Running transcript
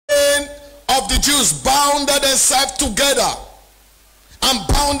the Jews bound themselves together and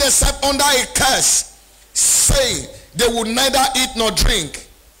bound themselves under a curse, saying they would neither eat nor drink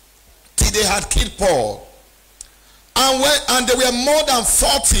till they had killed Paul. And there were more than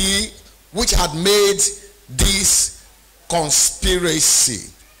 40 which had made this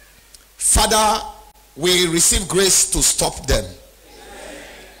conspiracy. Father, we receive grace to stop them.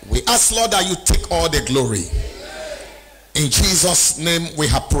 We ask, Lord, that you take all the glory. In Jesus' name we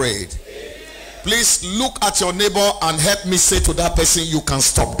have prayed. Please look at your neighbor and help me say to that person, you can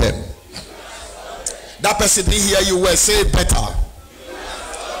stop them. That person didn't hear you well, say it better.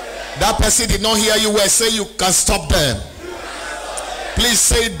 That person did not hear you well, say you can stop them. Please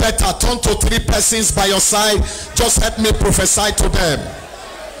say it better. Turn to 3 persons by your side. Just help me prophesy to them.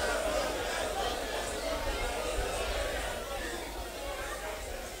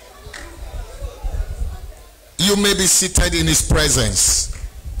 You may be seated in his presence.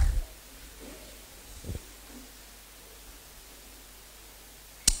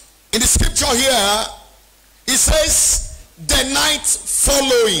 In the scripture here, it says the night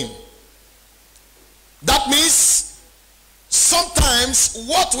following. That means sometimes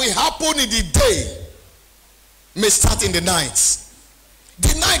what will happen in the day may start in the night.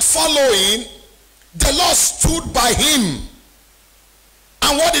 The night following, the Lord stood by him.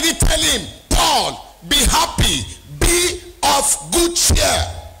 And what did he tell him? Paul, be happy, be of good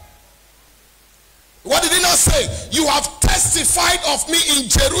cheer. What did he not say? You have testified of me in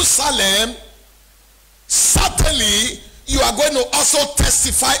Jerusalem. Certainly, you are going to also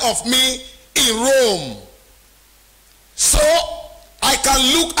testify of me in Rome. So, I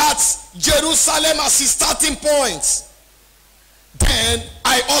can look at Jerusalem as his starting point. Then,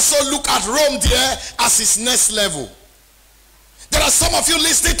 I also look at Rome there as his next level. There are some of you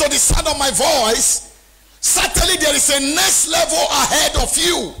listening to the sound of my voice. Certainly there is a next level ahead of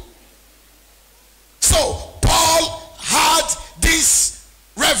you. So Paul had this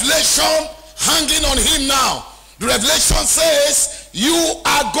revelation hanging on him now. The revelation says, you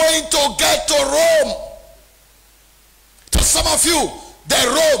are going to get to Rome. To some of you,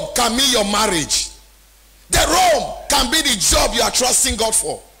 the Rome can mean your marriage. The Rome can be the job you are trusting God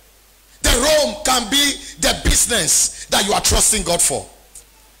for. The Rome can be the business that you are trusting God for.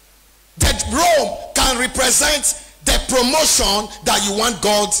 That Rome can represent the promotion that you want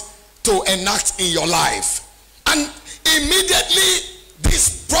God to enact in your life. And immediately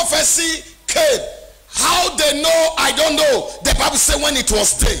this prophecy came. How they know, I don't know. The Bible says when it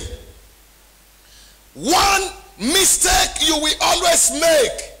was day. One mistake you will always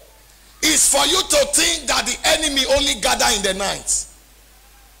make is for you to think that the enemy only gather in the night.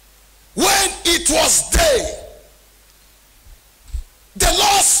 When it was day, the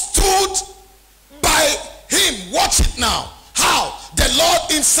Lord stood by him. Watch it now. How? The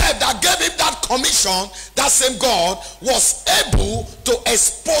Lord himself that gave him that commission, that same God, was able to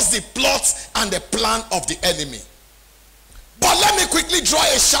expose the plots and the plan of the enemy. But let me quickly draw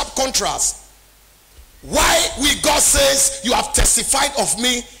a sharp contrast. Why will God says, you have testified of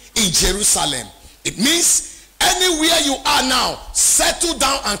me in Jerusalem? It means anywhere you are now, settle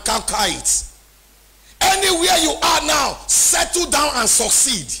down and conquer it. Anywhere you are now, settle down and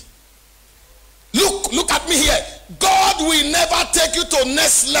succeed. Look at me here. God will never take you to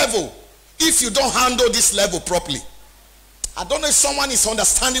next level if you don't handle this level properly. I don't know if someone is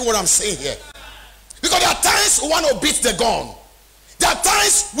understanding what I'm saying here. Because there are times we want to beat the gun. There are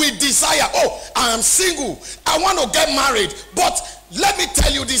times we desire, oh, I am single, I want to get married. But let me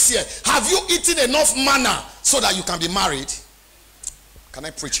tell you this here. Have you eaten enough manna so that you can be married? Can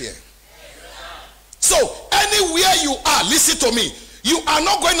I preach here? So anywhere you are, listen to me. You are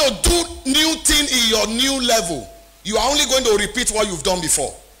not going to do new thing in your new level. You are only going to repeat what you've done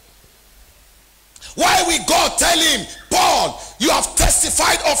before. Why will God tell him, Paul, you have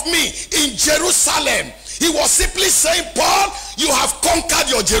testified of me in Jerusalem? He was simply saying, Paul, you have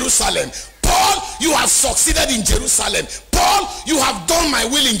conquered your Jerusalem. Paul, you have succeeded in Jerusalem. Paul, you have done my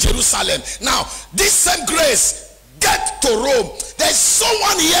will in Jerusalem. Now, this same grace, get to Rome. There's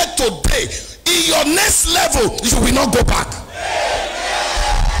someone here today. In your next level, you will not go back.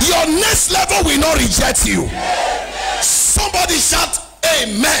 Your next level will not reject you. Somebody shout,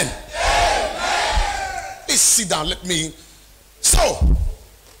 amen. Please sit down. Let me. So,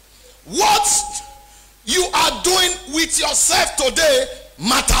 what you are doing with yourself today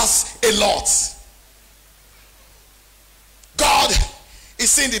matters a lot. God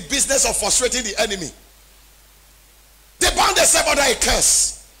is in the business of frustrating the enemy. They bound themselves under a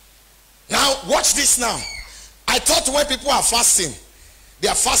curse. Now, watch this now. I thought when people are fasting, they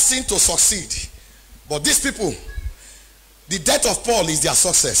are fasting to succeed. But these people, the death of Paul is their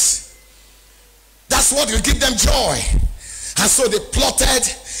success. That's what will give them joy. And so they plotted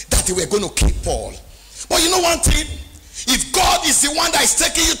that they were going to kill Paul. But you know one thing? If God is the one that is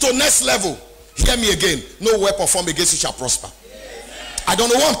taking you to next level, hear me again, no weapon formed against you shall prosper. I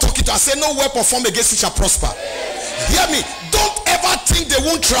don't know what I'm talking to. I say no weapon formed against you shall prosper. Hear me. Don't ever think they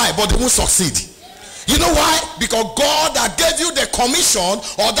won't try, but they won't succeed. You know why? Because God that gave you the commission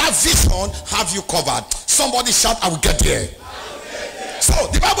or that vision have you covered. Somebody shout, I will get there. So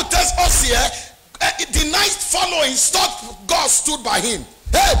the Bible tells us here, the night following, God stood by him.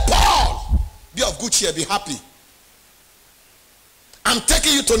 Hey, Paul, be of good cheer, be happy. I'm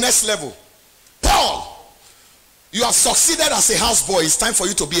taking you to next level. Paul, you have succeeded as a houseboy. It's time for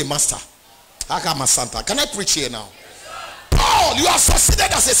you to be a master. Can I preach here now? Paul, you have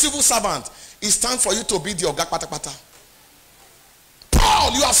succeeded as a civil servant. It's time for you to be the Oga Patapata.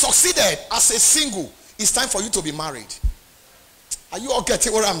 Paul, you have succeeded as a single. It's time for you to be married. Are you all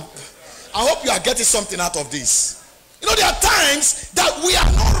getting what I hope you are getting something out of this. You know, there are times that we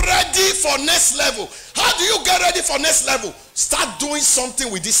are not ready for next level. How do you get ready for next level? Start doing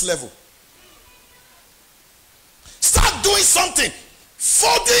something with this level. Start doing something.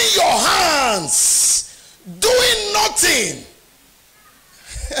 Folding your hands. Doing nothing.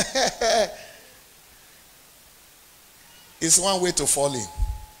 It's one way to fall in.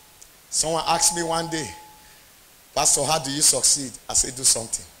 Someone asked me one day, Pastor, how do you succeed? I said, do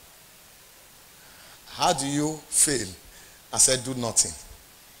something. How do you fail? I said, do nothing.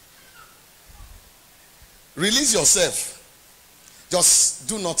 Release yourself. Just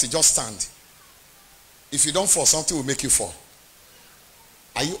do nothing. Just stand. If you don't fall, something will make you fall.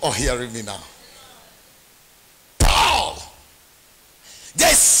 Are you all hearing me now? Paul,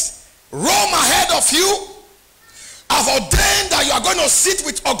 there's Rome ahead of you. I've ordained that you are going to sit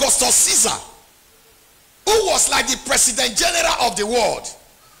with Augustus Caesar, who was like the president general of the world,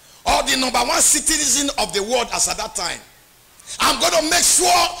 or the number one citizen of the world as at that time. I'm going to make sure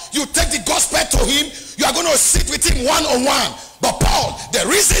you take the gospel to him. You are going to sit with him one-on-one. But Paul, the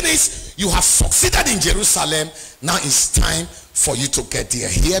reason is you have succeeded in Jerusalem. Now it's time for you to get there.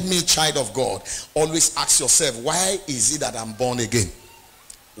 Hear me, child of God. Always ask yourself, why is it that I'm born again?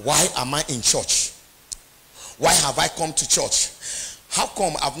 Why am I in church? Why have I come to church? How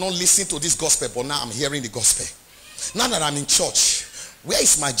come I've not listened to this gospel, but now I'm hearing the gospel? Now that I'm in church, where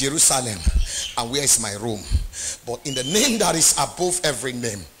is my Jerusalem and where is my Rome? But in the name that is above every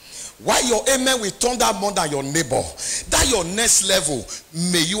name, why your amen will turn that more than your neighbor, that your next level,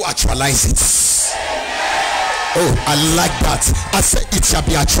 may you actualize it. Oh, I like that. I say it shall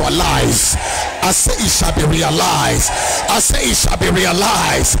be actualized. I say it shall be realized. I say it shall be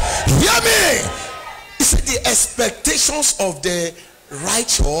realized. Hear me. He said the expectations of the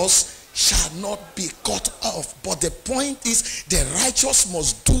righteous shall not be cut off. But the point is, the righteous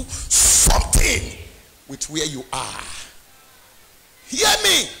must do something with where you are. Hear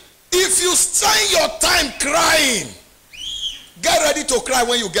me. If you spend your time crying, get ready to cry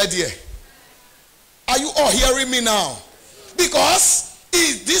when you get there. Are you all hearing me now? Because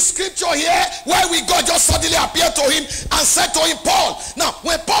is this scripture here where we God just suddenly appeared to him and said to him, Paul. Now,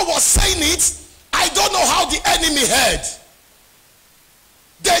 when Paul was saying it, I don't know how the enemy heard.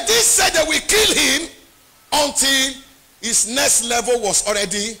 They did say they will kill him until his next level was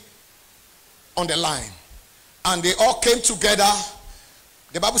already on the line. And they all came together.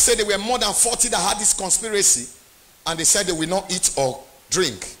 The Bible said there were more than 40 that had this conspiracy. And they said they will not eat or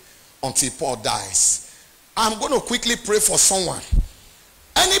drink until Paul dies. I'm going to quickly pray for someone.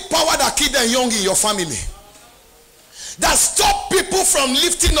 Any power that keep them young in your family, that stop people from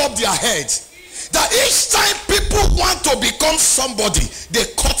lifting up their head, that each time people want to become somebody, they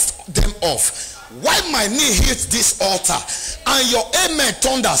cut them off. While my knee hits this altar and your amen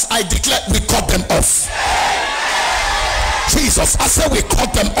thunders, I declare we cut them off. Jesus, I say we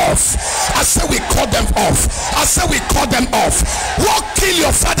cut them off. I say we cut them off. I say we cut them off. What kill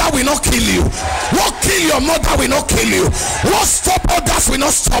your father will not kill you. What kill your mother will not kill you. What stop others will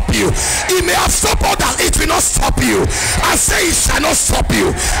not stop you. It may have stopped others, it will not stop you. I say it shall not stop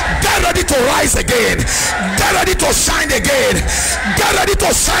you. Get ready to rise again. Get ready to shine again. Get ready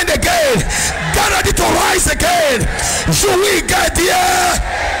to shine again. Get ready to rise again. You will get there.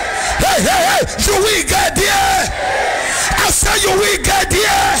 Hey, hey, hey. You will get there. I say you will get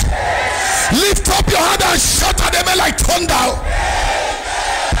there. Lift up your hand and shout at them like thunder.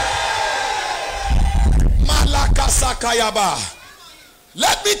 Malakasakayaba.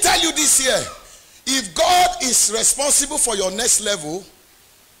 Let me tell you this here. If God is responsible for your next level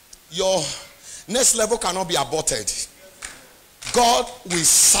cannot be aborted. God will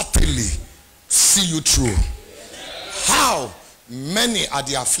certainly see you through. How many are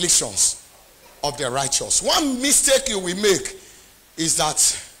the afflictions of the righteous. One mistake you will make is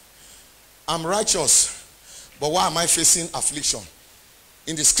that I'm righteous, but why am I facing affliction?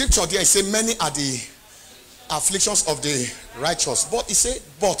 In the scripture there, it says many are the afflictions of the righteous. But he said,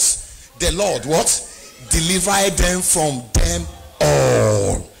 but the Lord, what? Deliver them from them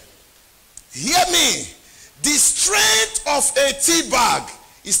all. Hear me. The strength of a tea bag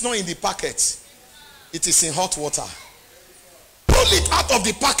is not in the packet. It is in hot water. Pull it out of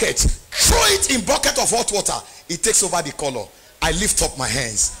the packet. Throw it in bucket of hot water. It takes over the color. I lift up my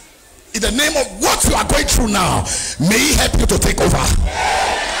hands. In the name of what you are going through now, may he help you to take over.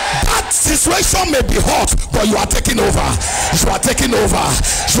 That situation may be hot, but you are taking over. You are taking over.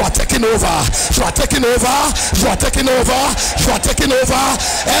 You are taking over. You are taking over. You are taking over. You are taking over.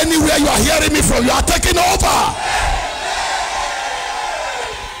 Anywhere you are hearing me from, you are taking over.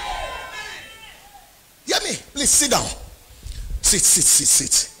 Hear me? Please sit down. Sit.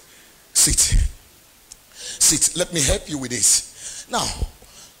 Let me help you with this. Now,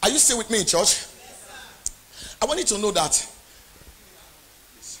 are you still with me in church? I want you to know that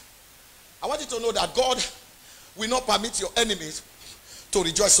God will not permit your enemies to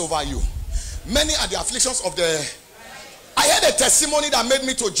rejoice over you. Many are the afflictions of the... I had a testimony that made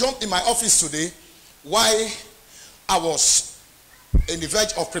me to jump in my office today while I was in the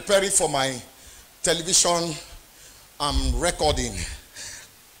verge of preparing for my television recording.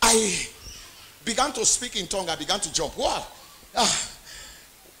 I began to speak in tongue. I began to jump. What?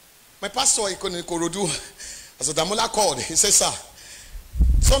 My pastor in Korodu, as Damola called, he said, sir,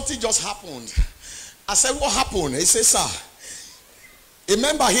 something just happened. I said, what happened? He said, sir, a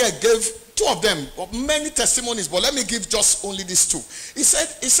member here gave two of them, many testimonies, but let me give just only these two. He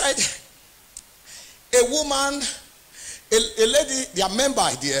said, a woman, a lady, their member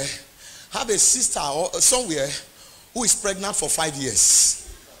there, have a sister or somewhere who is pregnant for 5 years.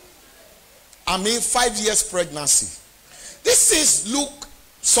 5 years pregnancy. This is, look,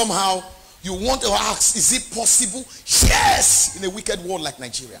 somehow you want to ask, is it possible? Yes, in a wicked world like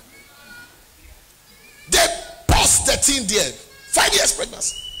Nigeria. They paused the thing there. 5 years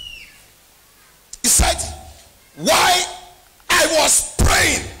pregnancy. He said, why I was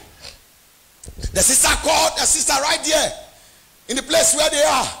praying. The sister called the sister right there in the place where they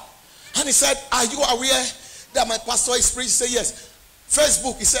are. And he said, are you aware that my pastor is preaching? He said, yes.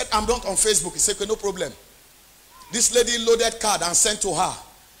 Facebook, he said, I'm not on Facebook. He said, okay, no problem. This lady loaded card and sent to her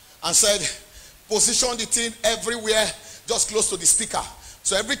and said, position the thing everywhere, just close to the speaker.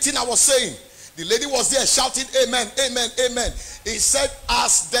 So everything I was saying, the lady was there shouting, amen, amen, amen. He said,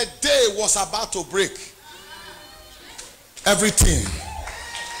 as the day was about to break, everything.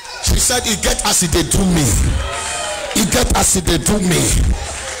 She said, it get as it they do me. It get as it they do me.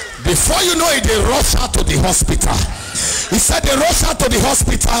 Before you know it, they rush her to the hospital. He said they rush her to the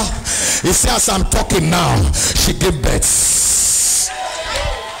hospital. He said, as I'm talking now, she gave birth.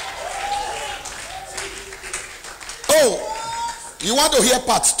 Oh, you want to hear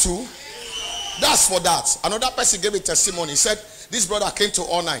part 2? That's for that. Another person gave a testimony. He said, this brother came to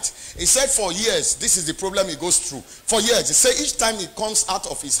all night. He said for years, this is the problem he goes through. For years, he said each time he comes out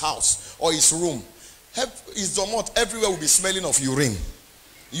of his house or his room, his domot everywhere will be smelling of urine.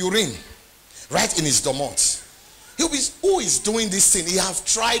 Urine. Right in his domot. He'll be, who is doing this thing? He have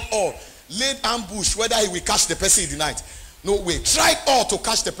tried all. Laid ambush whether he will catch the person in the night. No way. Tried all to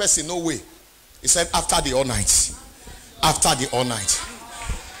catch the person. No way. He said after the all night. After the all night.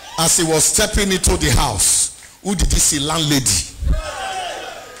 As he was stepping into the house, who did he see? Landlady.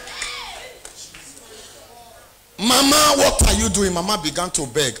 Mama, what are you doing? Mama began to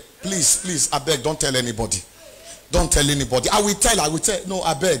beg. Please, I beg, don't tell anybody. Don't tell anybody. I will tell. No,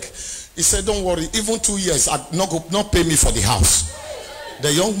 I beg. He said, don't worry. Even 2 years, not pay me for the house.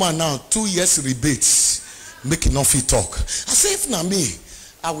 The young man now, 2 years rebates, make enough he talk. I say, if not me,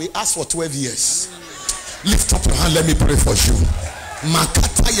 I will ask for 12 years. Lift up your hand, let me pray for you. In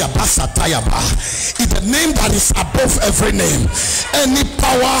the name that is above every name, any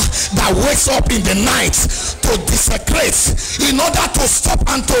power that wakes up in the night to desecrate in order to stop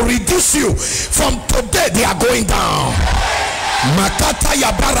and to reduce you, from today they are going down. I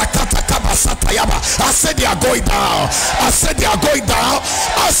said they are going down. I said they are going down.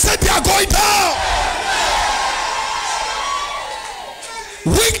 I said they are going down.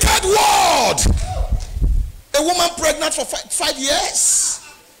 Wicked world. A woman pregnant for 5 years.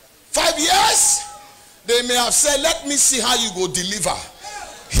 5 years. They may have said, let me see how you go deliver.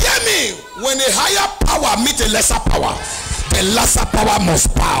 Hear me. When a higher power meets a lesser power, the lesser power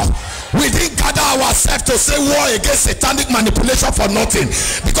must bow. We didn't gather ourselves to say war against satanic manipulation for nothing,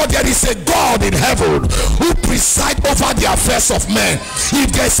 because there is a God in heaven who presides over the affairs of men.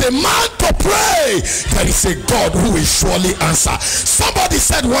 If there's a man to pray, there is a God who will surely answer. Somebody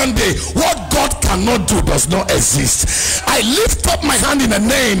said one day, what God cannot do does not exist. I lift up my hand in a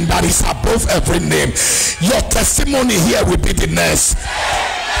name that is above every name. Your testimony here will be the next.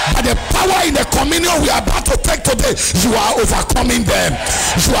 By the power in the communion we are about to take today, you are overcoming them.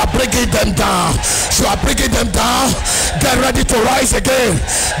 You are bringing them down. You are bringing them down. Get ready to rise again.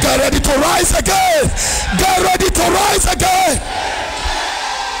 Get ready to rise again. Get ready to rise again.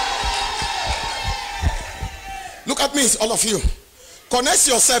 Look at me, all of you. Connect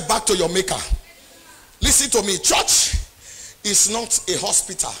yourself back to your maker. Listen to me. Church is not a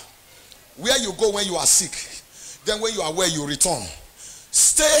hospital where you go when you are sick, then when you are well you return.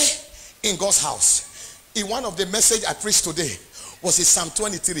 Stay in God's house. In one of the message I preached today was in Psalm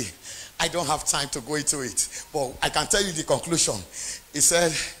 23. I don't have time to go into it, but I can tell you the conclusion. It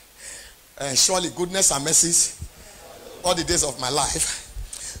said, surely goodness and mercies all the days of my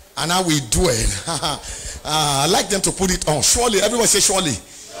life, and I will dwell. I like them to put it on. Surely, everyone say surely.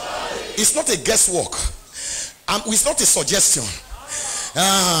 It's not a guesswork. It's not a suggestion.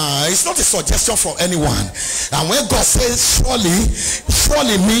 It's not a suggestion from anyone. And when God says surely,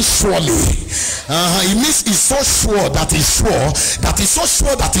 surely means surely. It means it's so sure that is sure, that is so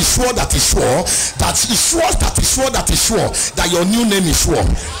sure that is sure, that is sure, that is sure, that is sure, that is sure, that your new name is sure.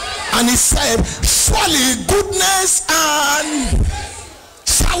 And he said, surely goodness and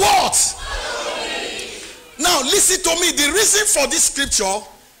shall what? Now listen to me. The reason for this scripture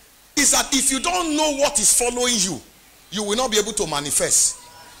is that if you don't know what is following you, you will not be able to manifest.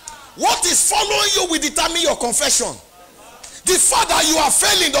 What is following you will determine your confession. The fact that you are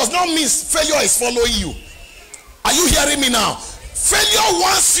failing does not mean failure is following you. Are you hearing me now? Failure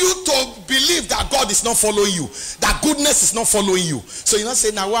wants you to believe that God is not following you, that goodness is not following you. So you're not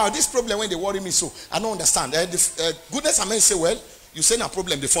saying, now wow, this problem when they worry me, so I don't understand. Goodness and mercy say, well, you say no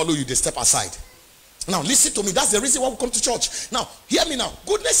problem, they follow you, they step aside. Now listen to me. That's the reason why we come to church. Now hear me now.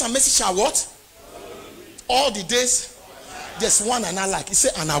 Goodness and mercy shall what? All the days. There's one and I like. He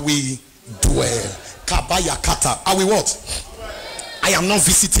said, and I will dwell. Kabaya kata. I will what? I am not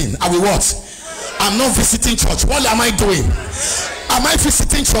visiting. I will what? I'm not visiting church. What am I doing? Am I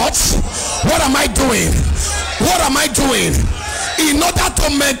visiting church? What am I doing? What am I doing? In order to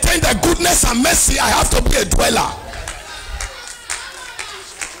maintain the goodness and mercy, I have to be a dweller.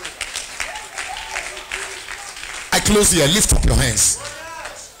 I close here. Lift up your hands.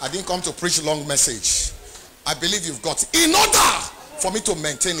 I didn't come to preach a long message. I believe you've got it. In order for me to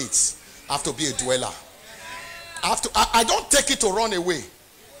maintain it, I have to be a dweller. I don't take it to run away.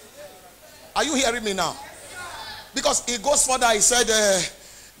 Are you hearing me now? Because it goes further. He said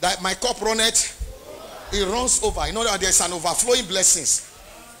that my cup runneth, it runs over. You know that there's an overflowing blessings.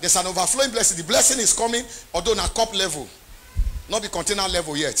 There's an overflowing blessing. The blessing is coming, although not cup level, not the container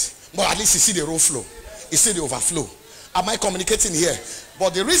level yet. But at least you see the roll flow. You see the overflow. Am I communicating here?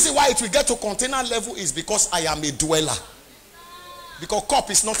 But the reason why it will get to container level is because I am a dweller. Because cup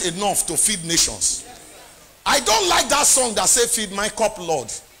is not enough to feed nations. I don't like that song that says feed my cup,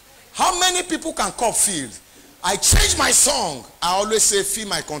 Lord. How many people can cup feed? I change my song. I always say feed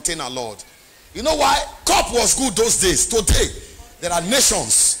my container, Lord. You know why? Cup was good those days. Today, there are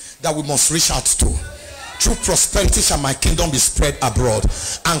nations that we must reach out to. Through prosperity shall my kingdom be spread abroad.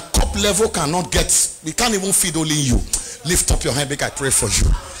 And cup level cannot get, we can't even feed only you. Lift up your hand, make I pray for you.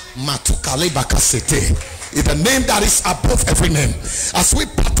 Matukale bakasete. In the name that is above every name. As we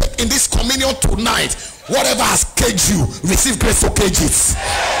partake in this communion tonight, whatever has caged you, receive grace to cage it.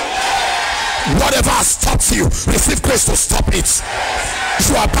 Whatever has stopped you, receive grace to stop it.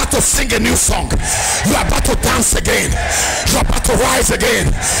 You are about to sing a new song. You are about to dance again. You are about to rise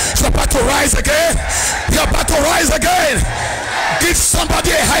again. You are about to rise again. You are about to rise again. Give somebody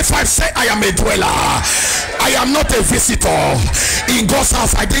a high five. Say, I am a dweller. I am not a visitor. In God's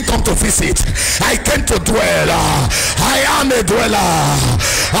house, I didn't come to visit. I came to dwell. I am a dweller.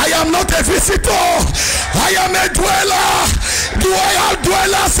 I am not a visitor. I am a dweller. Do I have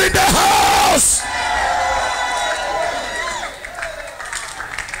dwellers in the house?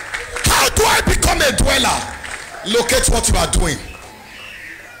 How do I become a dweller? Locate what you are doing.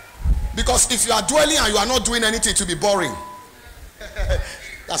 Because if you are dwelling and you are not doing anything, to be boring.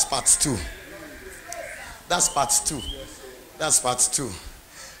 That's part 2. That's part 2. That's part 2.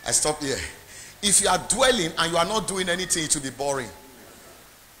 I stop here. If you are dwelling and you are not doing anything, it will be boring.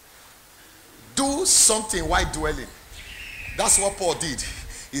 Do something while dwelling. That's what Paul did.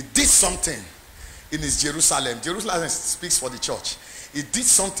 He did something in his Jerusalem. Jerusalem speaks for the church. He did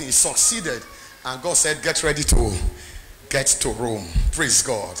something, he succeeded, and God said, get ready to get to Rome. Praise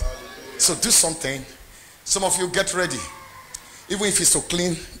God. So do something. Some of you get ready. Even if it's to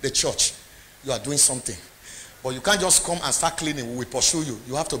clean the church, you are doing something. But you can't just come and start cleaning. We will pursue you.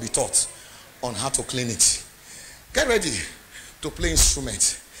 You have to be taught on how to clean it. Get ready to play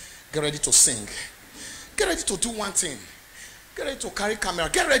instruments. Get ready to sing. Get ready to do one thing. Get ready to carry camera.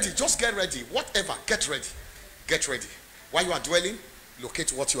 Get ready. Just get ready. Whatever. Get ready. Get ready. While you are dwelling,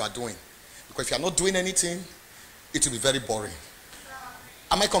 locate what you are doing. Because if you are not doing anything, it will be very boring.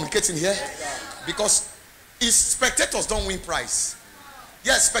 Am I communicating here? Because spectators don't win prize.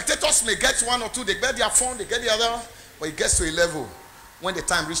 Yes, spectators may get one or two. They get their phone, they get the other. But it gets to a level when the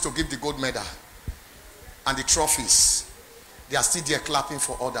time reaches to give the gold medal and the trophies, they are still there clapping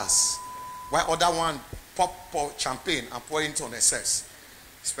for others. While other one pop champagne and pour it on themselves,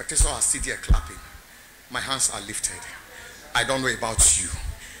 spectators are still there clapping. My hands are lifted. I don't know about you.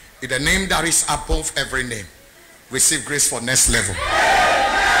 In the name that is above every name, receive grace for next level.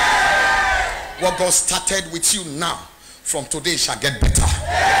 What God started with you now, from today shall get better.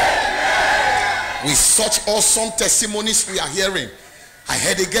 With such awesome testimonies we are hearing. I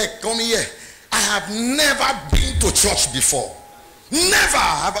heard a girl come here. I have never been to church before. Never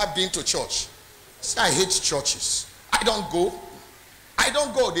have I been to church. See, I hate churches. I don't go. I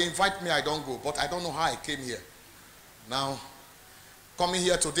don't go. They invite me, I don't go. But I don't know how I came here. Now, coming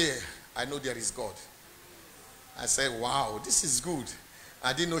here today, I know there is God. I said, wow, this is good.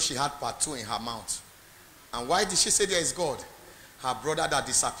 I didn't know she had part 2 in her mouth. And why did she say there is God? Her brother that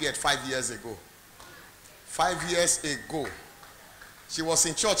disappeared 5 years ago. 5 years ago. She was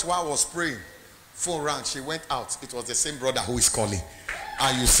in church while I was praying. Phone rang. She went out. It was the same brother who is calling.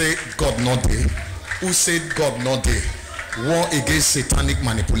 And you say, God not there. Who said God not there? War against satanic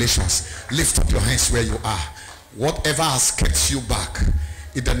manipulations. Lift up your hands where you are. Whatever has kept you back,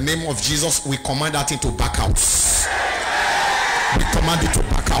 in the name of Jesus, we command that thing to back out. We command it to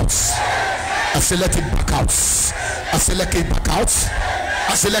back out. I say let it back out. I say let it back out.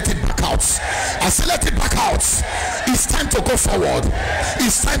 I say let it back out. I say let it back out. It's time to go forward.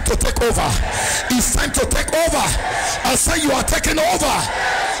 It's time to take over. It's time to take over. I say you are taking over.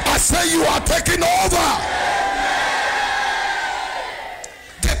 I say you are taking over.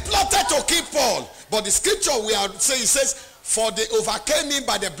 They plotted to kill Paul, but the scripture we are saying, it says, for they overcame him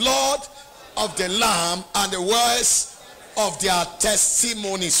by the blood of the Lamb and the words of their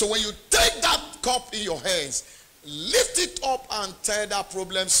testimony. So when you take that cup in your hands, lift it up and tell that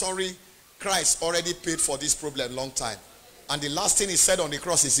problem, sorry, Christ already paid for this problem long time. And the last thing he said on the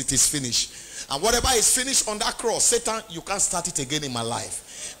cross is, it is finished. And whatever is finished on that cross, Satan, you can't start it again in my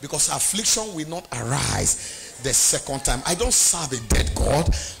life. Because affliction will not arise the second time. I don't serve a dead God.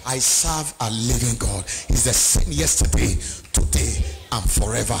 I serve a living God. He's the same yesterday, today, and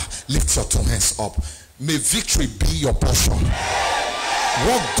forever. Lift your 2 hands up. May victory be your portion.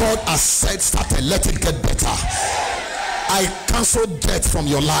 What God has said started, let it get better. I cancel death from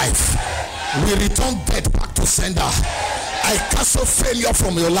your life. We return death back to sender. I cancel failure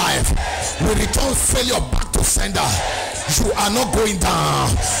from your life. We return failure back to sender. You are not going down.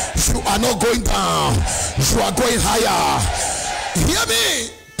 You are not going down. You are going higher. Hear me.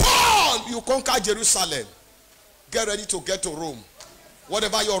 Paul, you conquer Jerusalem. Get ready to get to Rome.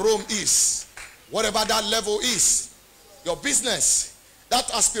 Whatever your Rome is, whatever that level is, your business, that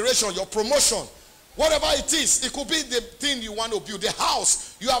aspiration, your promotion, whatever it is, it could be the thing you want to build, the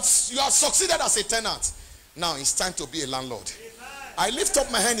house. You have succeeded as a tenant. Now it's time to be a landlord. I lift up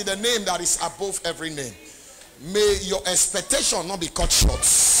my hand in the name that is above every name. May your expectation not be cut short.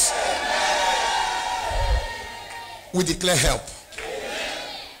 We declare help.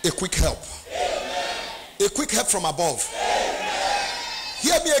 A quick help. A quick help from above.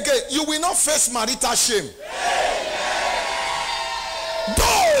 Hear me again. You will not face marital shame.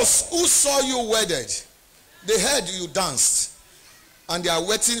 Those who saw you wedded, they heard you danced, and they are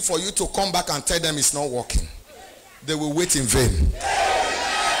waiting for you to come back and tell them it's not working. They will wait in vain.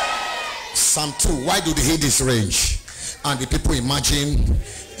 Psalm 2. Why do the Hades rage? And the people imagine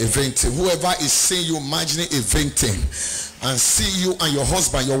a vain thing. Whoever is seeing you imagining a vain thing, and see you and your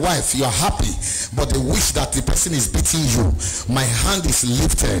husband, your wife, you are happy, but they wish that the person is beating you. My hand is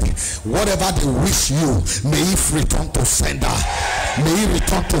lifted. Whatever they wish you, may it return to sender. May it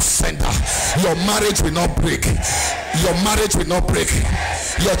return to sender. Your marriage will not break. Your marriage will not break.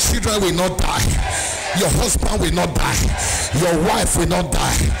 Your children will not die. Your husband will not die. Your wife will not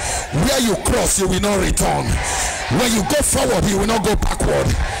die. Where you cross, you will not return. When you go forward, you will not go backward.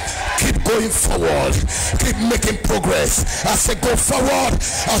 Keep going forward. Keep making progress. I say go forward.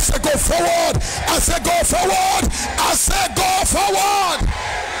 I say go forward. I say go forward. I say go forward.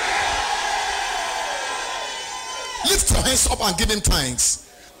 Lift your hands up and give him thanks.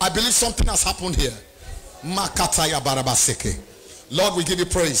 I believe something has happened here. Makataya barabaseke. Lord, we give you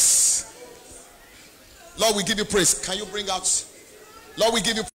praise. Lord, we give you praise. Can you bring out? Lord, we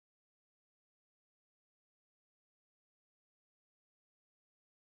give you